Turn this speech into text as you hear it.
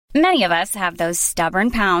Many of us have those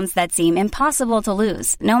stubborn pounds that seem impossible to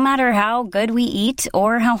lose, no matter how good we eat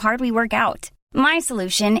or how hard we work out. My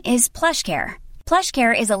solution is PlushCare.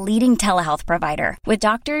 PlushCare is a leading telehealth provider with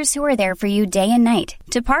doctors who are there for you day and night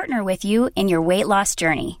to partner with you in your weight loss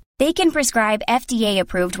journey. They can prescribe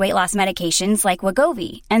FDA-approved weight loss medications like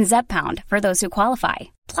Wegovy and Zepbound for those who qualify.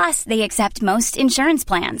 Plus, they accept most insurance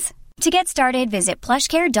plans. To get started, visit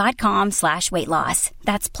plushcare.com/weightloss.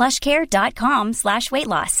 That's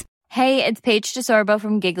plushcare.com/weightloss. Hey, it's Paige DeSorbo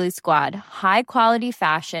from Giggly Squad. High quality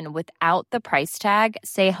fashion without the price tag.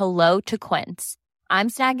 Say hello to Quince. I'm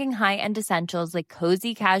snagging high-end essentials like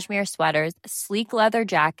cozy cashmere sweaters, sleek leather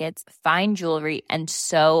jackets, fine jewelry, and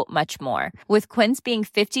so much more. With Quince being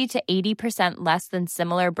 50 to 80% less than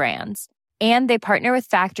similar brands. And they partner with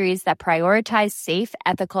factories that prioritize safe,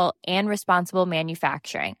 ethical, and responsible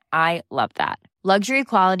manufacturing. I love that. Luxury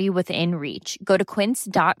quality within reach. Go to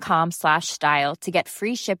quince.com/style to get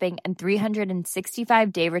free shipping and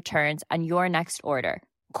 365-day returns on your next order.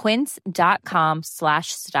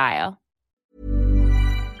 Quince.com/style.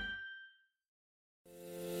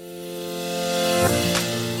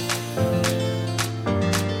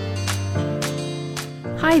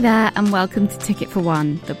 Hi there, and welcome to Ticket for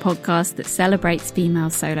One, the podcast that celebrates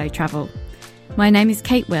female solo travel. My name is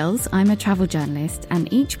Kate Wills, I'm a travel journalist,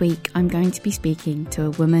 and each week I'm going to be speaking to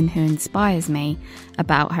a woman who inspires me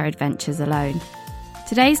about her adventures alone.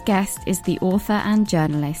 Today's guest is the author and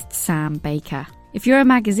journalist Sam Baker. If you're a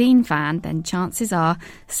magazine fan, then chances are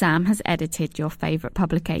Sam has edited your favourite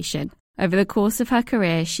publication. Over the course of her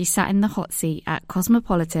career, she sat in the hot seat at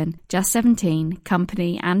Cosmopolitan, Just 17,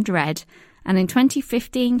 Company and Red, and in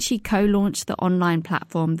 2015 she co-launched the online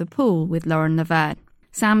platform The Pool with Lauren Laverne.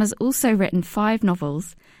 Sam has also written 5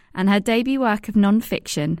 novels, and her debut work of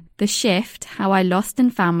non-fiction, The Shift, How I Lost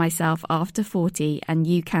and Found Myself After 40 and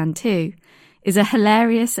You Can Too, is a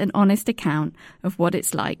hilarious and honest account of what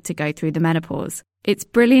it's like to go through the menopause. It's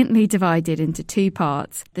brilliantly divided into 2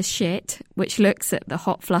 parts. The Shit, which looks at the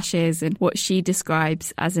hot flushes and what she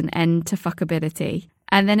describes as an end to fuckability,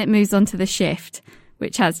 and then it moves on to The Shift,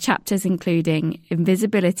 which has chapters including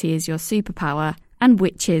Invisibility is Your Superpower and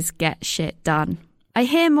Witches Get Shit Done. I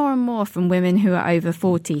hear more and more from women who are over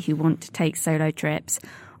 40 who want to take solo trips,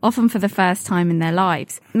 often for the first time in their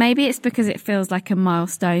lives. Maybe it's because it feels like a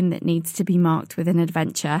milestone that needs to be marked with an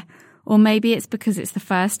adventure, or maybe it's because it's the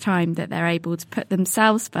first time that they're able to put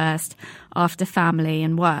themselves first after family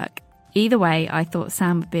and work. Either way, I thought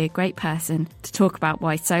Sam would be a great person to talk about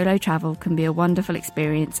why solo travel can be a wonderful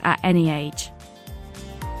experience at any age.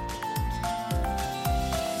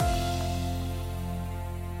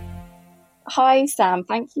 Hi, Sam.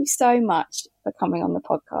 Thank you so much for coming on the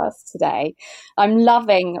podcast today. I'm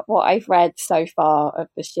loving what I've read so far of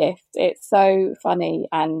The Shift. It's so funny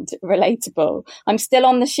and relatable. I'm still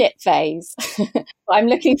on the shit phase. I'm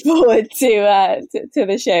looking forward to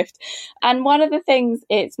The Shift. And one of the things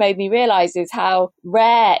it's made me realise is how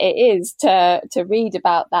rare it is to read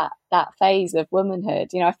about that phase of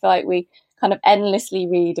womanhood. You know, I feel like we kind of endlessly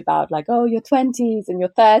read about like, oh, your 20s and your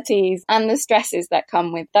 30s and the stresses that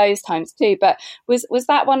come with those times too. But was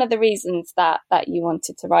that one of the reasons that you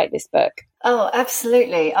wanted to write this book? Oh,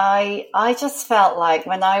 absolutely. I just felt like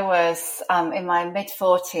when I was in my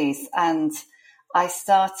mid-40s and I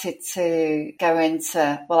started to go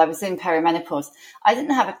into, I was in perimenopause, I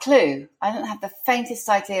didn't have a clue. I didn't have the faintest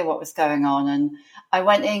idea what was going on. And I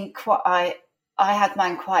went in I had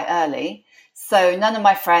mine quite early. So none of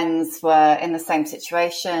my friends were in the same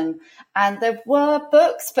situation. And there were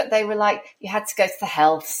books, but they were like, you had to go to the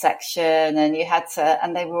health section and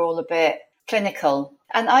and they were all a bit clinical.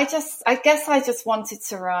 And I guess I just wanted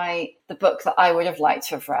to write the book that I would have liked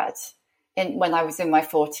to have read when I was in my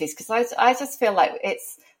 40s, because I just feel like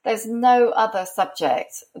there's no other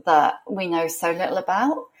subject that we know so little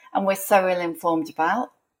about and we're so ill-informed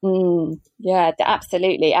about. Yeah,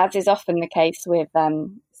 absolutely, as is often the case with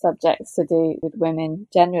subjects to do with women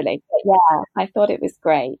generally. But yeah, I thought it was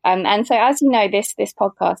great. And so, as you know, this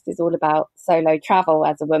podcast is all about solo travel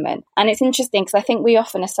as a woman. And it's interesting because I think we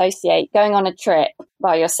often associate going on a trip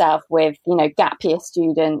by yourself with, you know, gap year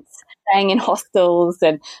students, staying in hostels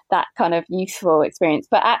and that kind of youthful experience.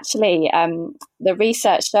 But actually, the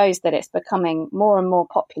research shows that it's becoming more and more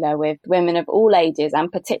popular with women of all ages,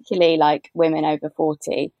 and particularly like women over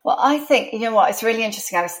 40. Well, I think, you know what, it's really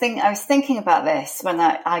interesting. I was thinking about this when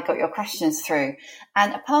I got your questions through.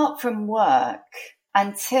 And apart from work,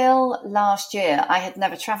 until last year, I had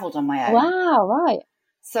never travelled on my own. Wow, right.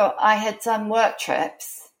 So I had done work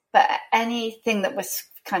trips, but anything that was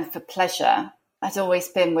kind of for pleasure had always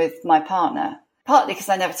been with my partner. partly because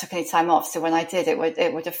I never took any time off. So when I did, it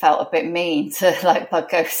would have felt a bit mean to like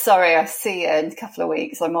go, sorry, I'll see you in a couple of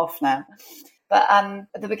weeks. I'm off now. But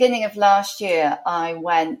at the beginning of last year, I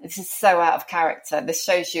went, this is so out of character. This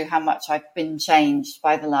shows you how much I've been changed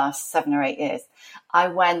by the last 7 or 8 years. I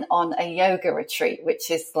went on a yoga retreat, which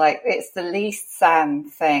is like, it's the least Sam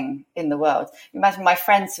thing in the world. Imagine my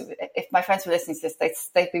friends, if my friends were listening to this,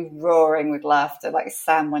 they'd be roaring with laughter, like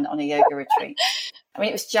Sam went on a yoga retreat. I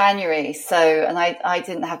mean, it was January, and I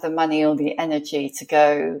didn't have the money or the energy to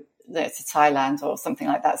go to Thailand or something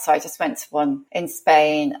like that. So I just went to one in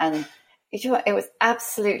Spain, and it was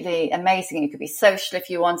absolutely amazing. You could be social if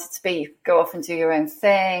you wanted to be. You could go off and do your own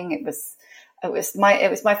thing. It was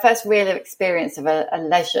my first real experience of a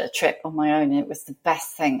leisure trip on my own, and it was the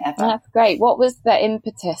best thing ever. That's great. What was the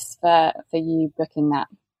impetus for you booking that?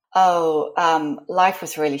 Life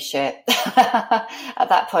was really shit. At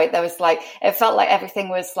that point, it felt like everything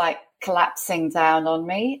was like collapsing down on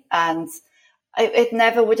me, and it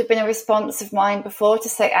never would have been a response of mine before to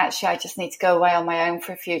say, actually, I just need to go away on my own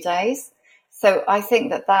for a few days. So I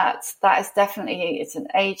think that is definitely, it's an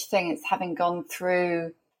age thing. It's having gone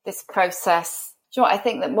through this process. Do you know what? I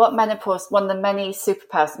think that what menopause, one of the many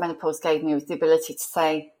superpowers menopause gave me was the ability to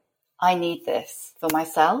say, I need this for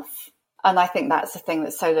myself. And I think that's the thing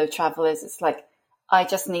that solo travel is. It's like, I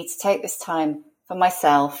just need to take this time for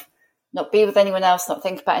myself, not be with anyone else, not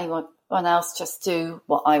think about anyone else, just do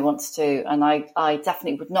what I want to do. And I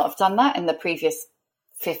definitely would not have done that in the previous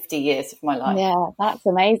 50 years of my life. Yeah, that's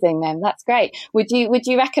amazing then. That's great. Would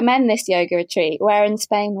you recommend this yoga retreat? Where in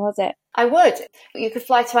Spain was it? I would. You could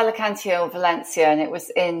fly to Alicante or Valencia, and it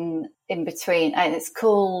was in between, and it's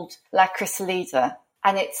called La Chrysalida.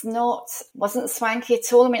 And wasn't swanky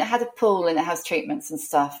at all. I mean, it had a pool and it has treatments and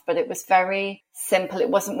stuff, but it was very simple. It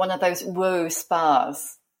wasn't one of those woo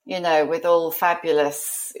spas, with all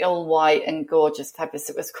fabulous, all white and gorgeous,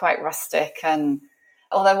 fabulous. It was quite rustic. And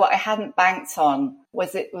although what I hadn't banked on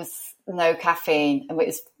was it was no caffeine, and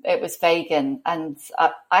it was vegan. And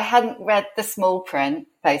I hadn't read the small print,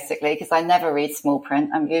 basically, because I never read small print.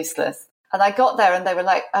 I'm useless. And I got there and they were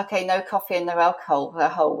like, okay, no coffee and no alcohol for a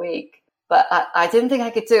whole week. But I didn't think I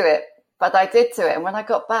could do it, but I did do it. And when I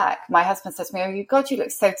got back, my husband said to me, oh, God, you look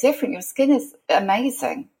so different. Your skin is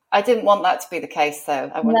amazing. I didn't want that to be the case, though.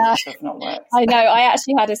 I wanted it to have not worked. I know. I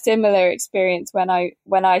actually had a similar experience when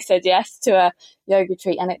I said yes to a yoga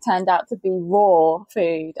retreat, and it turned out to be raw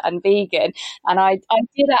food and vegan. And I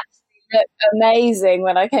did actually look amazing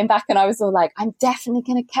when I came back, and I was all like, I'm definitely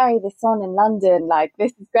going to carry this on in London. Like,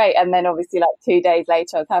 this is great. And then obviously 2 days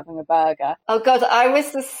later, I was having a burger. Oh God, I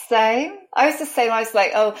was the same. I was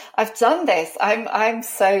like, oh, I've done this. I'm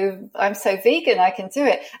so vegan. I can do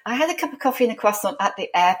it. I had a cup of coffee and a croissant at the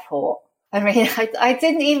airport. I mean, I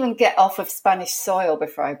didn't even get off of Spanish soil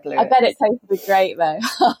before I blew it. I bet it tasted great though,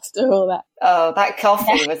 after all that. Oh, that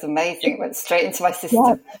coffee was amazing. It went straight into my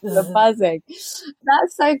system. Yeah, the buzzing.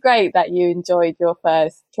 That's so great that you enjoyed your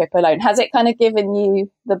first trip alone. Has it kind of given you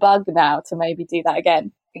the bug now to maybe do that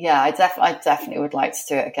again? Yeah, I definitely would like to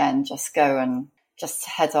do it again. Just go and just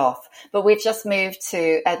head off. But we've just moved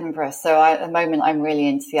to Edinburgh. So at the moment, I'm really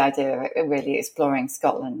into the idea of really exploring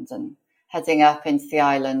Scotland and heading up into the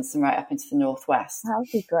islands and right up into the northwest. That would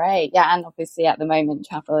be great. Yeah, and obviously at the moment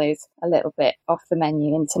travel is a little bit off the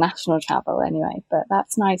menu, international travel anyway, but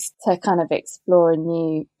that's nice to kind of explore a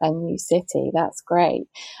new city. That's great.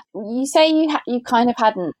 You say you kind of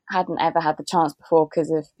hadn't ever had the chance before because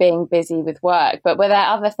of being busy with work, but were there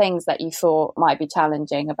other things that you thought might be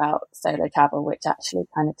challenging about solo travel which actually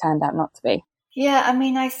kind of turned out not to be? Yeah, I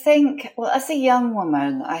mean, I think, well, as a young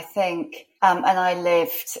woman, I think, and I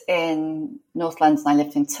lived in North London, I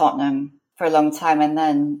lived in Tottenham for a long time. And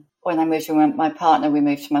then when I moved with my partner, we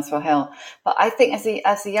moved to Muswell Hill. But I think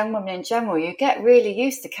as a young woman in general, you get really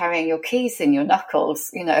used to carrying your keys in your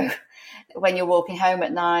knuckles, when you're walking home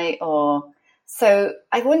at night so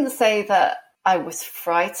I wouldn't say that I was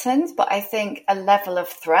frightened, but I think a level of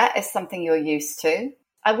threat is something you're used to.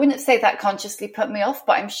 I wouldn't say that consciously put me off,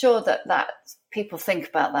 but I'm sure that people think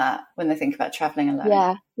about that when they think about traveling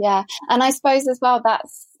alone. Yeah. And I suppose as well,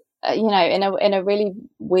 that's, in a really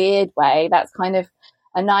weird way, that's kind of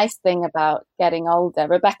a nice thing about getting older.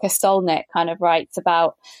 Rebecca Solnit kind of writes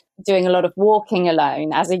about doing a lot of walking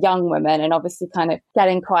alone as a young woman and obviously kind of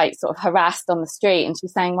getting quite sort of harassed on the street. And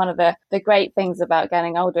she's saying one of the great things about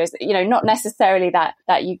getting older is, not necessarily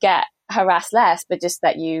that you get harassed less, but just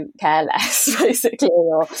that you care less, basically.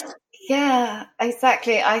 Yeah,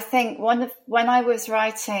 exactly. I think when I was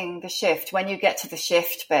writing The Shift, when you get to the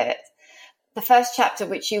shift bit, the first chapter,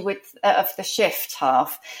 which you would, of the shift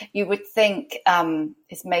half, you would think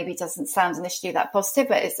is maybe doesn't sound initially that positive,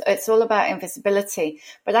 but it's all about invisibility.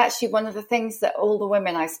 But actually, one of the things that all the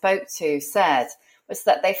women I spoke to said was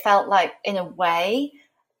that they felt like, in a way,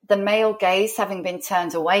 the male gaze having been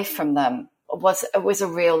turned away from them was a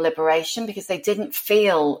real liberation, because they didn't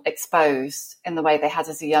feel exposed in the way they had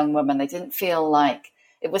as a young woman. They didn't feel like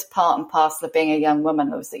it was part and parcel of being a young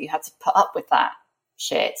woman. It was that you had to put up with that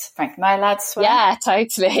shit. Frank, am I allowed to swear? Yeah,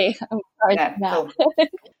 totally. I'm sorry. Yeah, cool.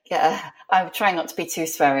 Yeah, I'm trying not to be too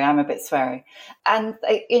sweary. I'm a bit sweary. And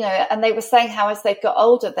they, and they were saying how as they'd got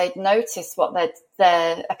older, they'd noticed what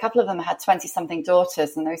a couple of them had 20-something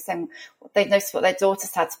daughters, and they were saying they'd noticed what their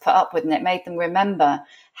daughters had to put up with, and it made them remember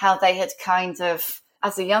how they had kind of,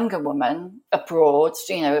 as a younger woman abroad,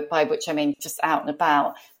 by which I mean just out and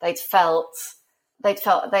about, they felt they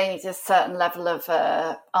needed a certain level of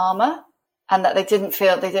armor, and that they didn't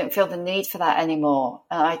feel the need for that anymore.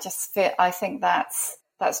 And I think that's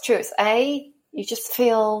true. It's you just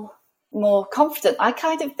feel more confident.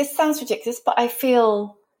 This sounds ridiculous, but I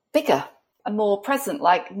feel bigger and more present,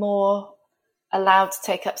 like more allowed to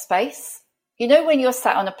take up space. When you're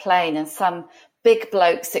sat on a plane and some big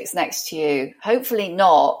bloke sits next to you, hopefully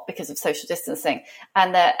not because of social distancing,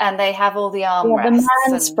 and they have all the armrests. The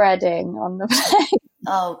man spreading on the plane.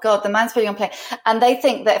 Oh God, the man's putting on plane. And they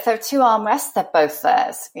think that if there are two armrests, they're both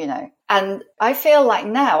theirs, And I feel like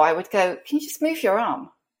now I would go, can you just move your arm?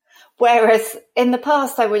 Whereas in the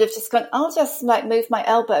past, I would have just gone, I'll just move my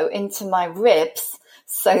elbow into my ribs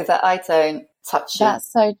so that I don't touch you.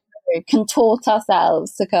 That's so true. Contort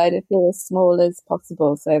ourselves to kind of feel as small as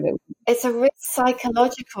possible. It's a real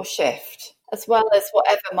psychological shift, as well as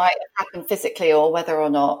whatever might have happened physically, or whether or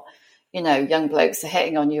not, young blokes are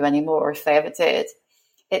hitting on you anymore, if they ever did.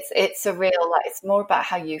 It's a real, it's more about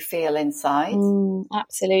how you feel inside.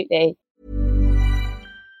 Absolutely.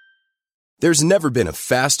 There's never been a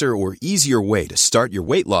faster or easier way to start your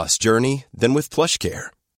weight loss journey than with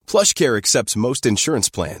PlushCare. PlushCare accepts most insurance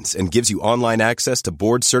plans and gives you online access to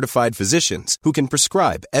board-certified physicians who can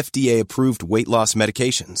prescribe FDA-approved weight loss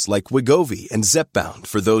medications like Wegovy and Zepbound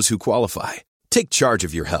for those who qualify. Take charge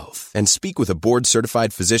of your health and speak with a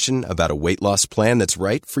board-certified physician about a weight loss plan that's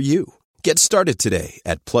right for you. Get started today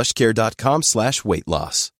at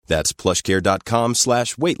plushcare.com/weightloss. That's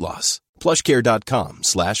plushcare.com/weightloss.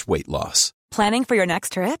 plushcare.com/weightloss. Planning for your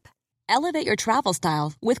next trip? Elevate your travel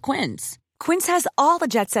style with Quince. Quince has all the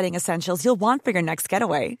jet-setting essentials you'll want for your next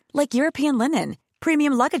getaway, like European linen,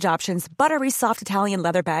 premium luggage options, buttery soft Italian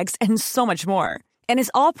leather bags, and so much more. And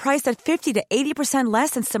is all priced at 50 to 80%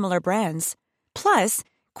 less than similar brands. Plus,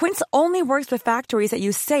 Quince only works with factories that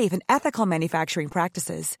use safe and ethical manufacturing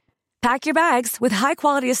practices. Pack your bags with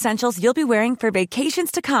high-quality essentials you'll be wearing for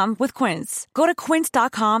vacations to come with Quince. Go to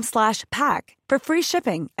quince.com/pack for free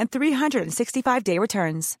shipping and 365-day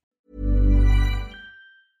returns.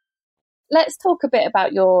 Let's talk a bit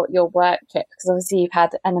about your work trip, because obviously you've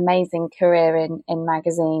had an amazing career in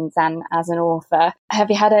magazines and as an author. Have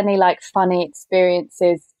you had any funny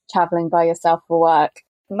experiences traveling by yourself for work?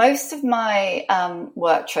 Most of my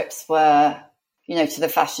work trips were, to the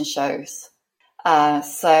fashion shows.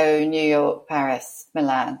 So New York, Paris,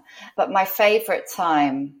 Milan. But my favorite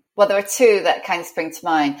time, well, there are two that kind of spring to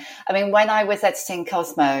mind. I mean, when I was editing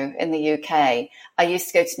Cosmo in the UK, I used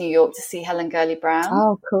to go to New York to see Helen Gurley Brown.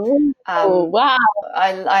 Oh, cool. Wow.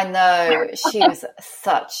 I know. She was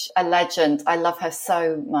such a legend. I love her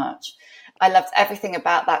so much. I loved everything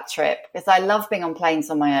about that trip, because I love being on planes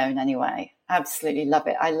on my own anyway. Absolutely love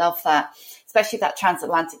it. I love that, especially that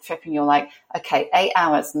transatlantic trip, and you're like, okay, 8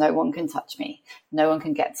 hours, no one can touch me. No one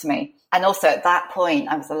can get to me. And also at that point,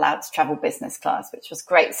 I was allowed to travel business class, which was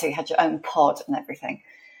great. So you had your own pod and everything.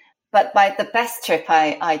 But the best trip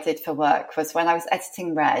I did for work was when I was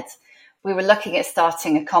editing Red. We were looking at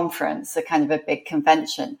starting a conference, a kind of a big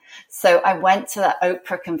convention. So I went to that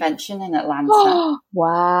Oprah convention in Atlanta.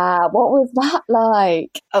 Wow. What was that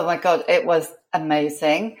like? Oh my God, it was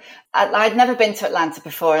amazing. I'd never been to Atlanta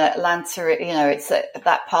before. Atlanta, it's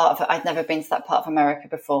that part of it. I'd never been to that part of America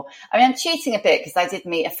before. I mean, I'm cheating a bit because I did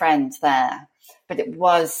meet a friend there, but it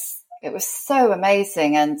was so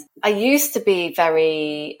amazing. And I used to be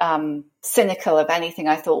very cynical of anything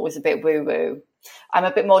I thought was a bit woo-woo. I'm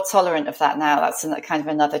a bit more tolerant of that now. That's kind of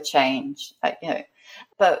another change,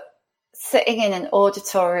 but sitting in an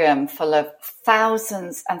auditorium full of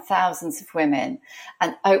thousands and thousands of women,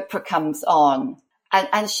 and Oprah comes on,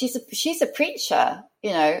 and she's a preacher,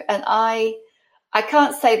 and I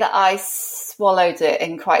can't say that I swallowed it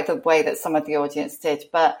in quite the way that some of the audience did,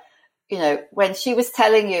 but you know, when she was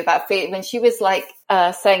telling you about when she was like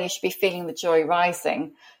saying you should be feeling the joy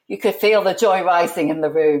rising, you could feel the joy rising in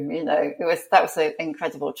the room. You know, that was an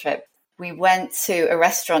incredible trip. We went to a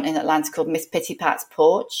restaurant in Atlanta called Miss Pitty-Pat's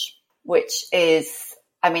Porch, which is,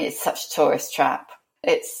 I mean, it's such a tourist trap.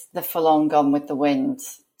 It's the full on Gone with the Wind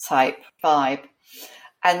type vibe.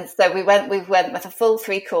 And so we went with a full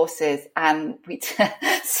 3 courses, and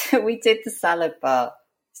so we did the salad bar.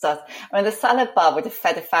 I mean, the salad bar would have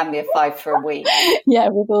fed a family of 5 for a week. Yeah,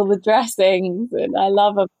 with all the dressings, and I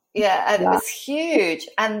love them. Yeah, and it was huge.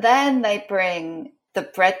 And then they bring the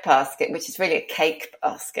bread basket, which is really a cake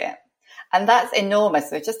basket. And that's enormous.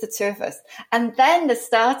 So just the 2 of us. And then the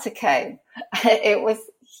starter came. It was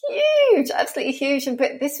huge, absolutely huge. And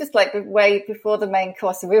but this was like way before the main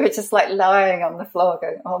course. And we were just like lying on the floor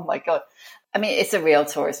going, oh my God. I mean, it's a real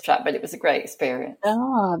tourist trap, but it was a great experience.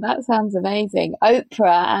 Oh, that sounds amazing.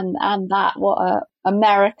 Oprah and that, what a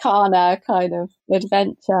Americana kind of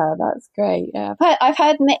adventure. That's great. Yeah. I've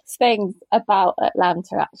heard mixed things about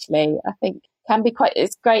Atlanta, actually. I think can be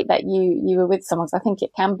it's great that you were with someone, because I think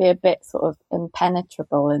it can be a bit sort of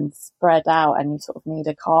impenetrable and spread out, and you sort of need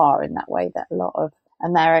a car in that way that a lot of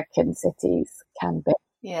American cities can be.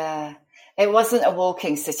 Yeah. It wasn't a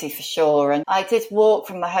walking city for sure. And I did walk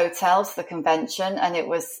from the hotel to the convention. And it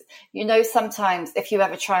was, you know, sometimes if you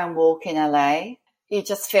ever try and walk in LA, you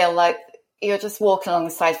just feel like you're just walking along the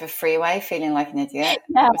side of a freeway feeling like an idiot.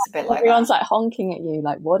 Yeah, it was a bit like everyone's that. like honking at you,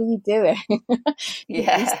 like, what are you doing?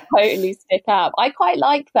 Yeah. You just totally stick out. I quite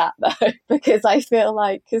like that though, because I feel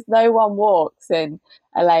like, because no one walks in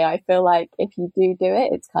LA, I feel like if you do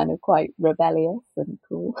it, it's kind of quite rebellious and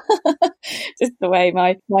cool. Just the way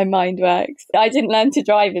my mind works. I didn't learn to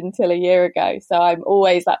drive until a year ago, so I'm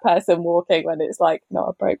always that person walking when it's like not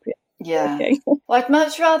appropriate. Yeah. Well, I'd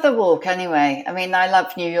much rather walk anyway. I mean, I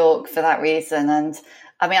love New York for that reason. And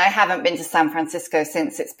I mean, I haven't been to San Francisco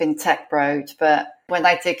since it's been tech road, but when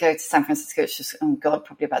I did go to San Francisco, which was, oh God,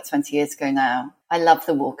 probably about 20 years ago now, I love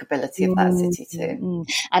the walkability of that city too.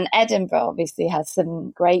 And Edinburgh obviously has some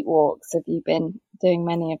great walks. Have you been doing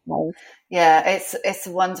many of those? Yeah, it's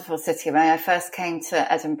a wonderful city. When I first came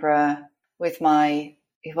to Edinburgh with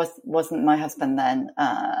he wasn't my husband then,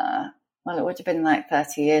 well, it would have been like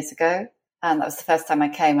 30 years ago. And that was the first time I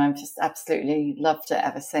came. I've just absolutely loved it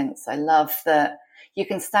ever since. I love that you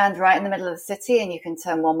can stand right in the middle of the city and you can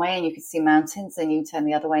turn one way and you can see mountains, and you can turn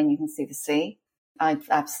the other way and you can see the sea. I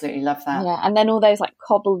absolutely love that. Yeah, and then all those like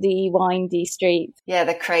cobbledy, windy streets. Yeah,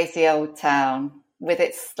 the crazy old town with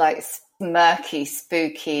its like murky,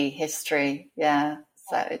 spooky history. Yeah,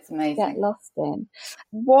 so it's amazing. Get lost in.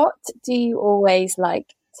 What do you always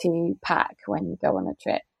like to pack when you go on a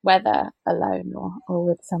trip, whether alone or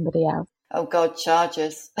with somebody else? Oh God,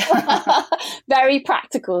 chargers. Very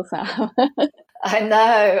practical, Sam. I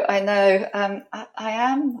know.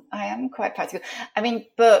 I am quite practical. I mean,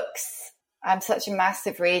 books. I'm such a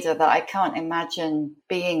massive reader that I can't imagine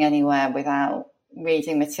being anywhere without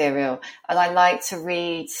reading material. And I like to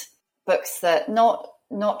read books that not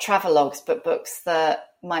travelogues, but books that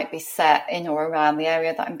might be set in or around the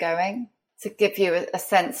area that I'm going, to give you a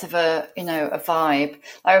sense of a vibe.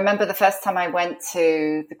 I remember the first time I went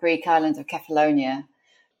to the Greek island of Kefalonia,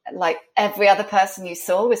 like every other person you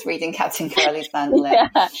saw was reading Captain Curly's Mandolin. Yeah,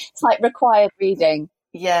 it's like required reading.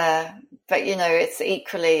 Yeah, but it's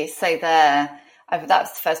equally, say that was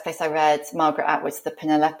the first place I read Margaret Atwood's The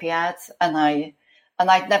Penelopiad, and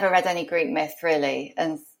I'd never read any Greek myth really,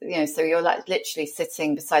 and so you're like literally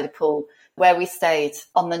sitting beside a pool. Where we stayed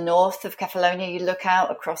on the north of Kefalonia, you look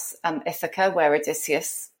out across Ithaca, where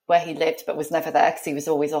Odysseus, where he lived, but was never there because he was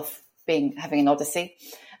always off having an odyssey.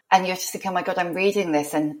 And you're just thinking, oh my God, I'm reading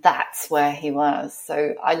this, and that's where he was.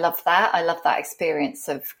 So I love that. I love that experience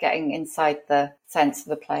of getting inside the sense of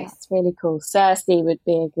the place. That's really cool. Circe would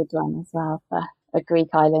be a good one as well for a Greek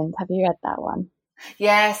island. Have you read that one?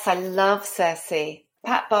 Yes, I love Circe.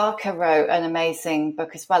 Pat Barker wrote an amazing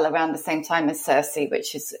book as well around the same time as Circe,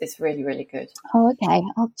 which is really, really good. Oh, okay.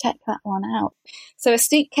 I'll check that one out. So a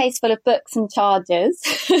suitcase full of books and chargers.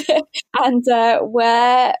 And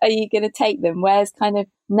where are you going to take them? Where's kind of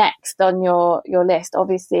next on your list?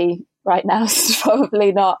 Obviously, right now it's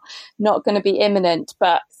probably not going to be imminent,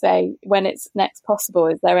 but say when it's next possible,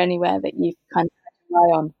 is there anywhere that you've kind of had your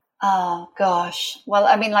eye on? Oh, gosh. Well,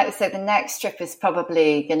 I mean, like I say, the next trip is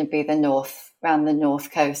probably going to be around the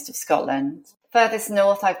north coast of Scotland. Furthest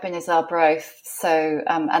north I've been is Arbroath. So,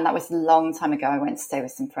 and that was a long time ago. I went to stay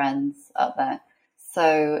with some friends up there.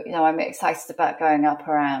 So, I'm excited about going up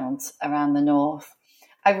around the north.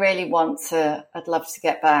 I'd love to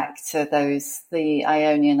get back to the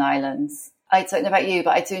Ionian Islands. I don't know about you,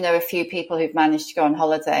 but I do know a few people who've managed to go on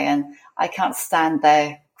holiday, and I can't stand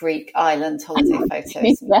their Greek island holiday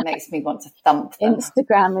photos. Yeah. It makes me want to thump them.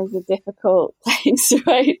 Instagram is a difficult place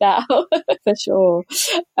right now, for sure.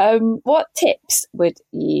 What tips would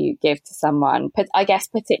you give to someone, I guess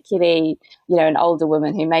particularly, an older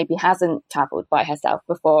woman who maybe hasn't travelled by herself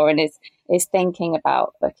before and is thinking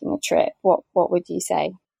about booking a trip? What would you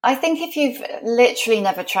say? I think if you've literally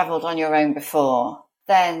never travelled on your own before,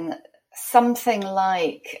 then something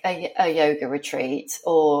like a yoga retreat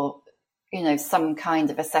or some kind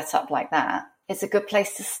of a setup like that is a good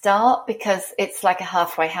place to start, because it's like a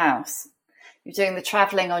halfway house. You're doing the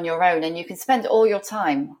traveling on your own, and you can spend all your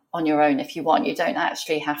time on your own if you want. You don't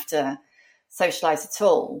actually have to socialize at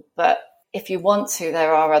all. But if you want to,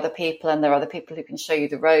 there are other people, and there are other people who can show you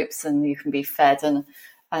the ropes, and you can be fed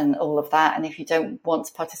and all of that. And if you don't want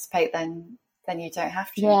to participate, then you don't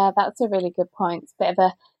have to. Yeah, that's a really good point. It's a bit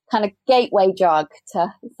of a kind of gateway drug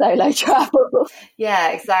to solo travel. Yeah,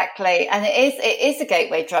 exactly. And it is a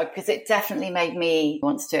gateway drug, because it definitely made me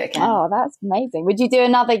want to do it again. Oh, that's amazing. Would you do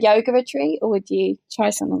another yoga retreat, or would you try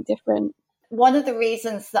something different? One of the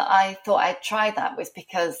reasons that I thought I'd try that was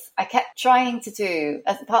because I kept trying to do,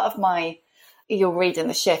 as part of my, you'll read in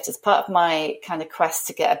the shift, as part of my kind of quest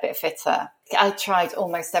to get a bit fitter, I tried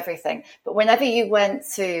almost everything. But whenever you went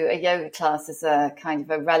to a yoga class as a kind of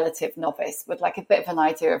a relative novice with like a bit of an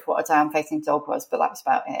idea of what a down-facing dog was, but that was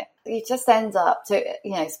about it, you just end up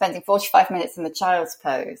spending 45 minutes in the child's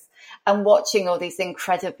pose and watching all these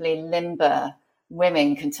incredibly limber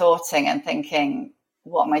women contorting and thinking,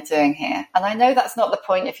 what am I doing here? And I know that's not the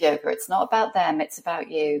point of yoga. It's not about them. It's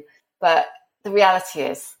about you. But the reality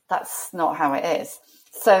is that's not how it is.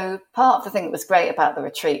 So part of the thing that was great about the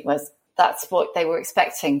retreat was that's what they were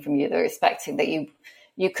expecting from you. They were expecting that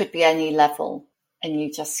you could be any level,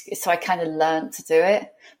 and so I kind of learned to do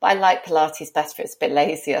it. But I like Pilates best, for it's a bit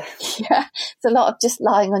lazier. Yeah, it's a lot of just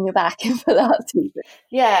lying on your back in Pilates.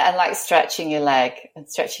 Yeah, and like stretching your leg and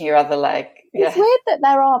stretching your other leg. It's weird that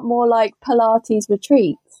there aren't more like Pilates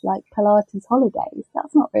retreats, like Pilates holidays.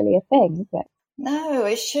 That's not really a thing, is it? No,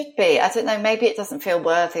 it should be. I don't know. Maybe it doesn't feel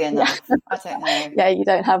worthy enough. Yeah. I don't know. Yeah, you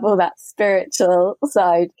don't have all that spiritual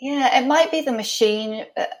side. Yeah, it might be the machine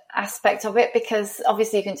aspect of it, because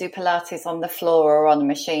obviously you can do Pilates on the floor or on the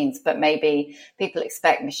machines, but maybe people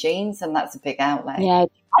expect machines, and that's a big outlay. Yeah,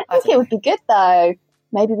 I think it would be good though.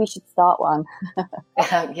 Maybe we should start one.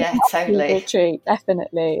 Yeah, totally. Retreat,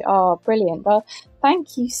 definitely. Oh, brilliant. Well,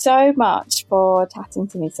 thank you so much for chatting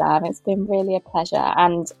to me, Sam. It's been really a pleasure,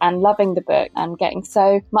 and loving the book and getting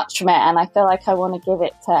so much from it. And I feel like I want to give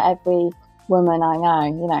it to every woman I know,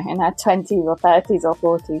 in her 20s or 30s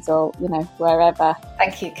or 40s or, wherever.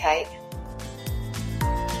 Thank you, Kate.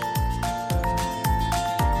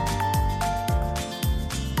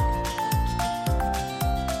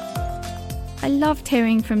 I loved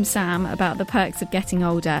hearing from Sam about the perks of getting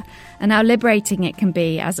older and how liberating it can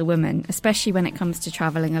be as a woman, especially when it comes to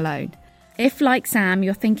travelling alone. If, like Sam,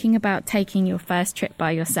 you're thinking about taking your first trip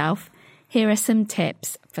by yourself, here are some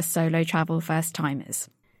tips for solo travel first-timers.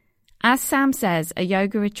 As Sam says, a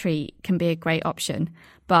yoga retreat can be a great option,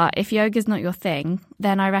 but if yoga's not your thing,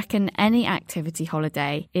 then I reckon any activity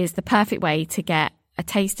holiday is the perfect way to get a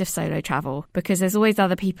taste of solo travel, because there's always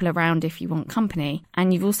other people around if you want company,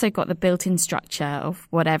 and you've also got the built-in structure of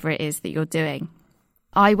whatever it is that you're doing.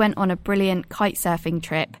 I went on a brilliant kite surfing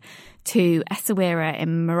trip to Essaouira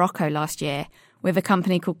in Morocco last year with a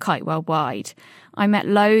company called Kite Worldwide. I met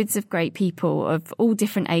loads of great people of all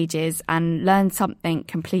different ages and learned something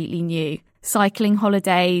completely new. Cycling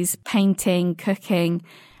holidays, painting, cooking,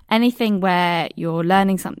 anything where you're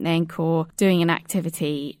learning something or doing an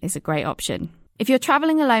activity is a great option. If you're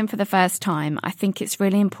travelling alone for the first time, I think it's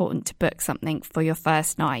really important to book something for your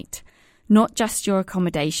first night. Not just your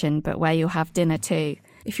accommodation, but where you'll have dinner too.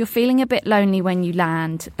 If you're feeling a bit lonely when you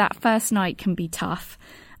land, that first night can be tough.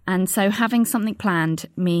 And so having something planned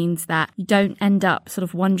means that you don't end up sort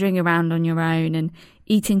of wandering around on your own and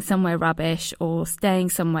eating somewhere rubbish or staying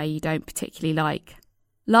somewhere you don't particularly like.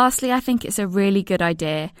 Lastly, I think it's a really good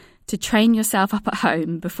idea to train yourself up at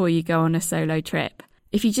home before you go on a solo trip.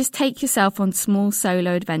 If you just take yourself on small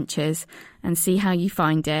solo adventures and see how you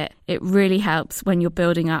find it, it really helps when you're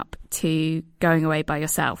building up to going away by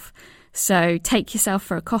yourself. So take yourself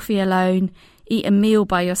for a coffee alone, eat a meal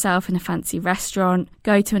by yourself in a fancy restaurant,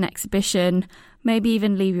 go to an exhibition, maybe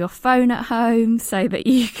even leave your phone at home so that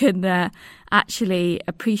you can actually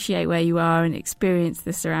appreciate where you are and experience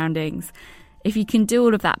the surroundings. If you can do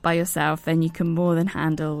all of that by yourself, then you can more than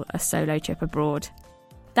handle a solo trip abroad.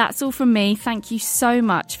 That's all from me. Thank you so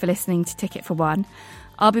much for listening to Ticket for One.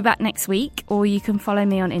 I'll be back next week, or you can follow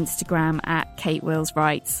me on Instagram at Kate Wills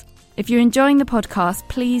Writes. If you're enjoying the podcast,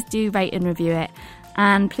 please do rate and review it.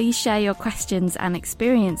 And please share your questions and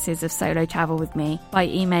experiences of solo travel with me by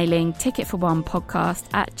emailing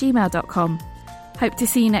ticketforonepodcast@gmail.com. Hope to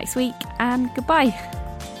see you next week, and goodbye.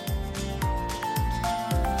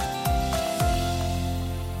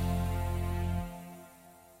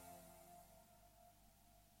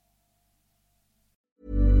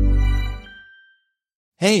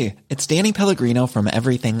 Hey, it's Danny Pellegrino from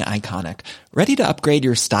Everything Iconic. Ready to upgrade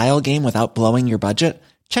your style game without blowing your budget?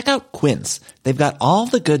 Check out Quince. They've got all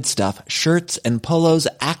the good stuff, shirts and polos,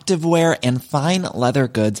 activewear, and fine leather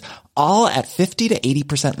goods, all at 50 to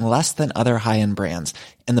 80% less than other high-end brands.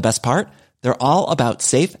 And the best part? They're all about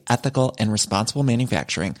safe, ethical, and responsible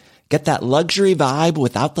manufacturing. Get that luxury vibe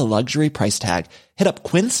without the luxury price tag. Hit up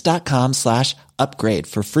quince.com/upgrade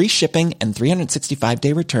for free shipping and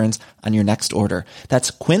 365-day returns on your next order.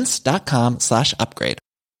 That's quince.com/upgrade.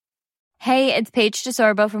 Hey, it's Paige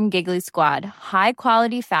DeSorbo from Giggly Squad. High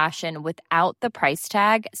quality fashion without the price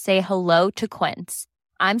tag. Say hello to Quince.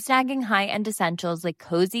 I'm snagging high-end essentials like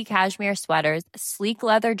cozy cashmere sweaters, sleek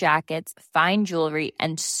leather jackets, fine jewelry,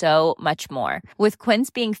 and so much more. With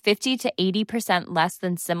Quince being 50 to 80% less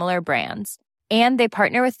than similar brands. And they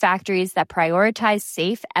partner with factories that prioritize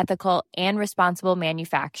safe, ethical, and responsible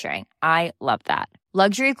manufacturing. I love that.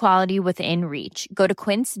 Luxury quality within reach. Go to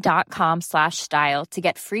quince.com/style to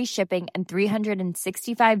get free shipping and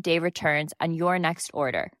 365-day returns on your next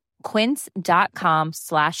order.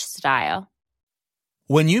 Quince.com/style.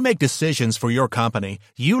 When you make decisions for your company,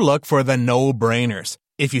 you look for the no-brainers.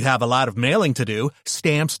 If you have a lot of mailing to do,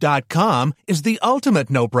 Stamps.com is the ultimate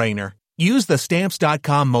no-brainer. Use the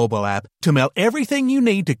Stamps.com mobile app to mail everything you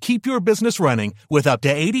need to keep your business running with up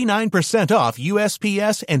to 89% off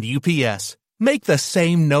USPS and UPS. Make the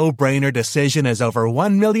same no-brainer decision as over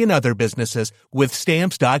 1 million other businesses with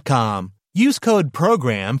Stamps.com. Use code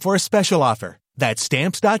PROGRAM for a special offer. That's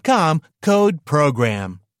Stamps.com, code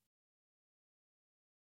PROGRAM.